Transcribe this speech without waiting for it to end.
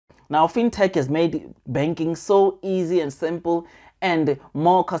Now, fintech has made banking so easy and simple and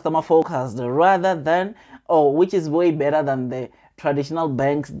more customer focused rather than, or which is way better than the traditional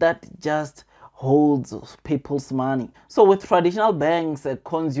banks that just holds people's money. So with traditional banks,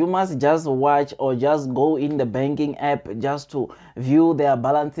 consumers just watch or just go in the banking app just to view their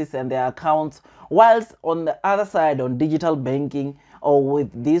balances and their accounts, whilst on the other side, on digital banking or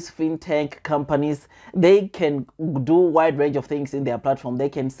with these fintech companies, they can do a wide range of things in their platform. They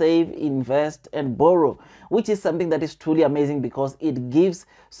can save, invest, and borrow, which is something that is truly amazing because it gives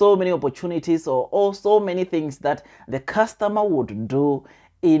so many opportunities or so many things that the customer would do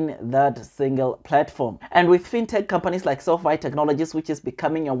in that single platform. And with fintech companies like Sofi Technologies, which is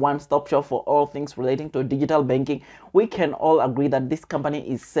becoming a one-stop shop for all things relating to digital banking, we can all agree that this company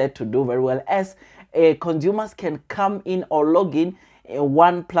is set to do very well, as consumers can come in or log in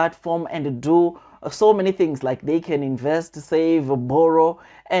one platform and do so many things, like they can invest, save, borrow,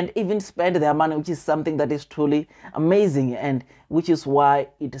 and even spend their money, which is something that is truly amazing, and which is why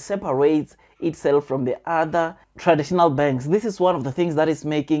it separates itself from the other traditional banks. This is one of the things that is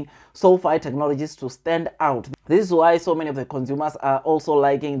making Sofi Technologies to stand out. This is why so many of the consumers are also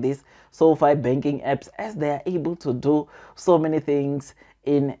liking these Sofi banking apps, as they are able to do so many things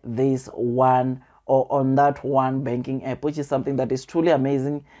in this one or on that one banking app, which is something that is truly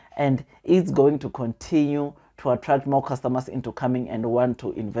amazing, and it's going to continue to attract more customers into coming and want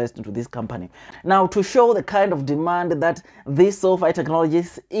to invest into this company. Now, to show the kind of demand that this Sofi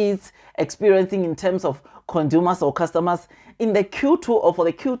Technologies is experiencing in terms of consumers or customers, in the Q2 or for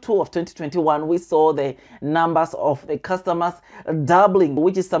the Q2 of 2021, we saw the numbers of the customers doubling,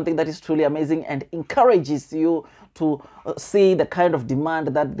 which is something that is truly amazing and encourages you to see the kind of demand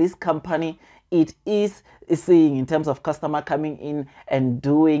that this company it is seeing in terms of customer coming in and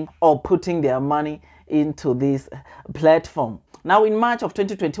doing or putting their money into this platform. Now, in March of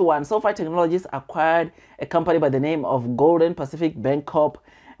 2021, Sofi Technologies acquired a company by the name of Golden Pacific Bank Corp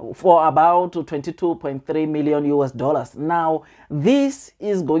for about 22.3 million US dollars. Now, this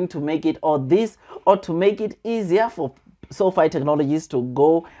is going to make it, or this ought to make it easier for Sofi Technologies to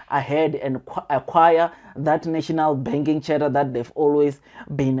go ahead and acquire that national banking charter that they've always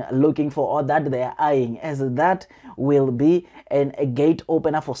been looking for, or that they are eyeing, as that will be a gate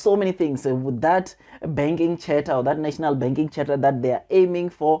opener for so many things. With that banking charter or that national banking charter that they are aiming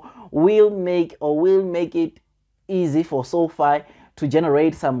for will make it easy for Sofi to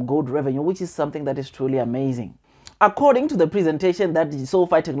generate some good revenue, which is something that is truly amazing. According to the presentation that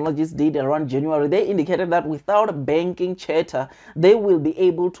Sofi Technologies did around January, they indicated that without a banking charter, they will be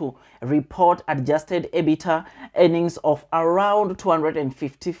able to report adjusted EBITDA earnings of around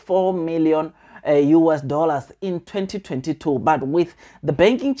 254 million US dollars in 2022. But with the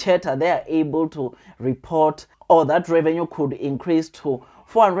banking charter, they are able to report, or that revenue could increase to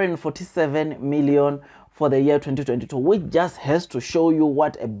 447 million for the year 2022, which just has to show you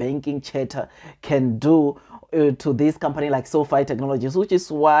what a banking charter can do to this company like Sofi Technologies, which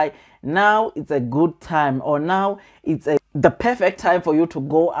is why now it's a good time, or now it's the perfect time for you to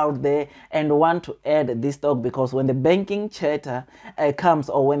go out there and want to add this stock, because when the banking charter comes,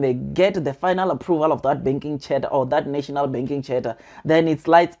 or when they get the final approval of that banking charter or that national banking charter, then it's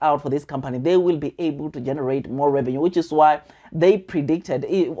lights out for this company. They will be able to generate more revenue, which is why they predicted,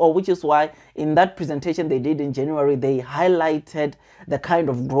 or which is why in that presentation they did in January, they highlighted the kind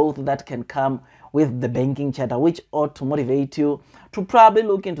of growth that can come with the banking charter, which ought to motivate you to probably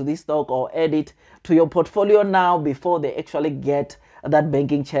look into this stock or add it to your portfolio now before they actually get that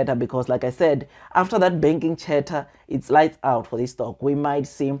banking charter. Because like I said, after that banking charter, it's lights out for this stock. We might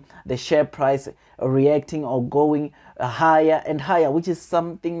see the share price reacting or going higher and higher, which is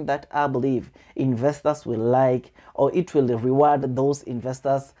something that I believe investors will like, or it will reward those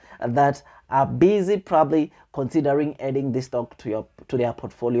investors that are busy probably considering adding this stock to their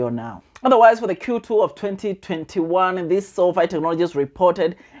portfolio now. Otherwise, for the Q2 of 2021, this Sofi Technologies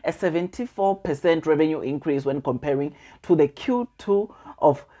reported a 74% revenue increase when comparing to the Q2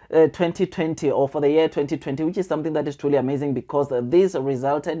 of 2020, or for the year 2020, which is something that is truly amazing, because this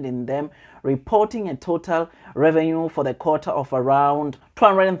resulted in them reporting a total revenue for the quarter of around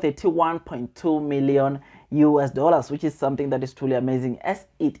 231.2 million US dollars, which is something that is truly amazing, as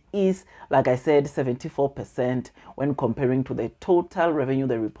it is, like I said, 74% when comparing to the total revenue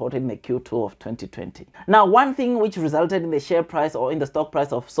they reported in the Q2 of 2020. Now, one thing which resulted in the share price or in the stock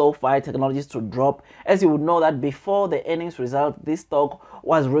price of Sofi Technologies to drop, as you would know that before the earnings result, this stock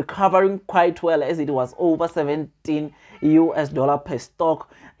was recovering quite well, as it was over 17 US dollar per stock.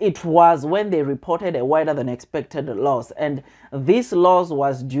 It was when they reported a wider than expected loss, and this loss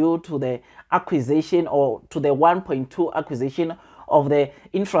was due to the acquisition, or to the 1.2 acquisition of the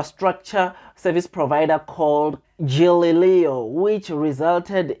infrastructure service provider called Galileo, which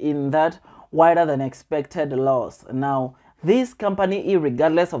resulted in that wider than expected loss. Now, this company,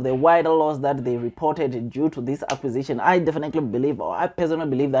 regardless of the wider loss that they reported due to this acquisition, I definitely believe, or I personally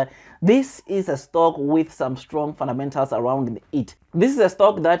believe, that this is a stock with some strong fundamentals around it. This is a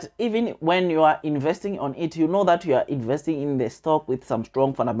stock that even when you are investing on it, you know that you are investing in the stock with some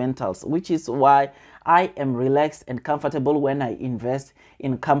strong fundamentals, which is why I am relaxed and comfortable when I invest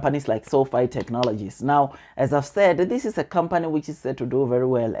in companies like Sofi Technologies. Now, as I've said, this is a company which is set to do very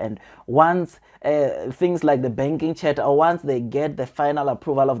well, and once things like the banking charter, or once they get the final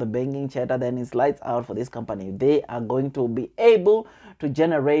approval of the banking charter, then it's lights out for this company. They are going to be able to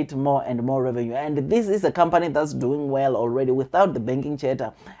generate more and more revenue, and this is a company that's doing well already without the banking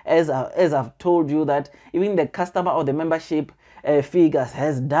charter. As I've told you, that even the customer or the membership figures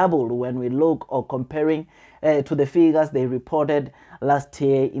has doubled when we look or comparing to the figures they reported last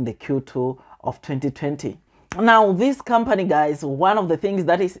year in the Q2 of 2020. Now, this company, guys, one of the things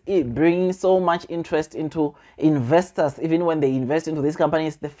that is bringing so much interest into investors, even when they invest into this company,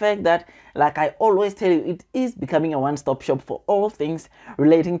 is the fact that, like I always tell you, it is becoming a one-stop shop for all things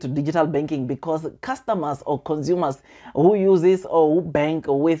relating to digital banking, because customers or consumers who use this or who bank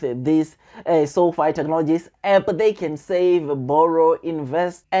with this Sofi Technologies app, they can save, borrow,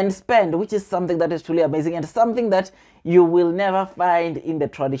 invest, and spend, which is something that is truly amazing and something that you will never find in the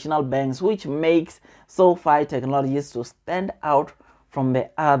traditional banks, which makes Sofi Technologies to stand out from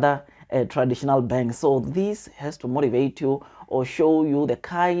the other traditional banks. So this has to motivate you or show you the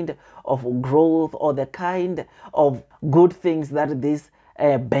kind of growth or the kind of good things that this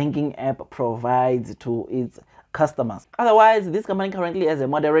banking app provides to its customers. Otherwise, this company currently has a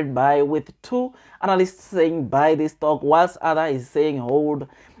moderate buy, with 2 analysts saying buy this stock, whilst other is saying hold,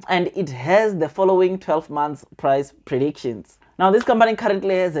 and it has the following 12 months price predictions. Now, this company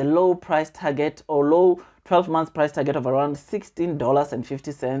currently has a low price target, or low 12 months price target, of around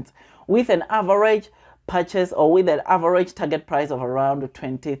 $16.50, with an average purchase, or with an average target price of around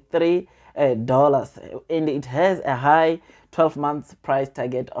 $23, and it has a high 12 months price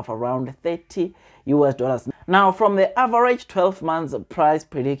target of around $30 US. Now, from the average 12 months price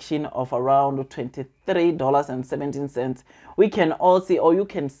prediction of around $23.17, we can all see, or you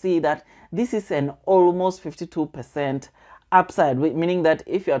can see, that this is an almost 52% upside, meaning that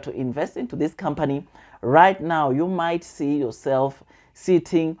if you are to invest into this company right now, you might see yourself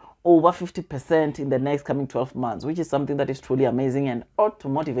sitting over 50% in the next coming 12 months, which is something that is truly amazing and ought to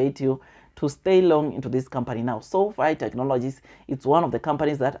motivate you to stay long into this company. Now, Sofi Technologies, it's one of the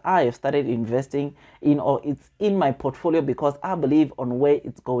companies that I have started investing in, or it's in my portfolio, because I believe on where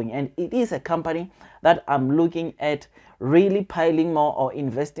it's going, and it is a company that I'm looking at really piling more or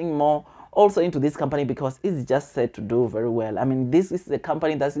investing more also into this company, because it's just set to do very well. I mean, this is a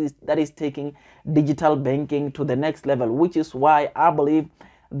company that is taking digital banking to the next level, which is why I believe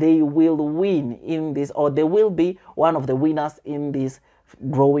they will win in this, or they will be one of the winners in this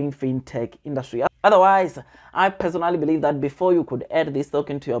growing fintech industry. Otherwise, I personally believe that before you could add this stock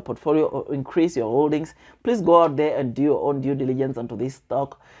into your portfolio or increase your holdings, please go out there and do your own due diligence onto this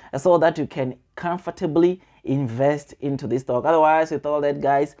stock, so that you can comfortably invest into this stock. Otherwise, with all that,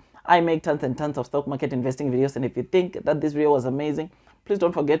 guys, I make tons and tons of stock market investing videos, and if you think that this video was amazing, please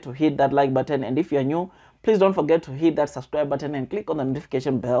don't forget to hit that like button, and if you're new, please don't forget to hit that subscribe button and click on the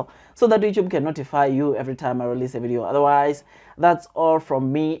notification bell, so that YouTube can notify you every time I release a video. Otherwise, that's all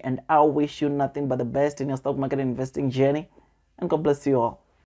from me, and I wish you nothing but the best in your stock market investing journey, and God bless you all.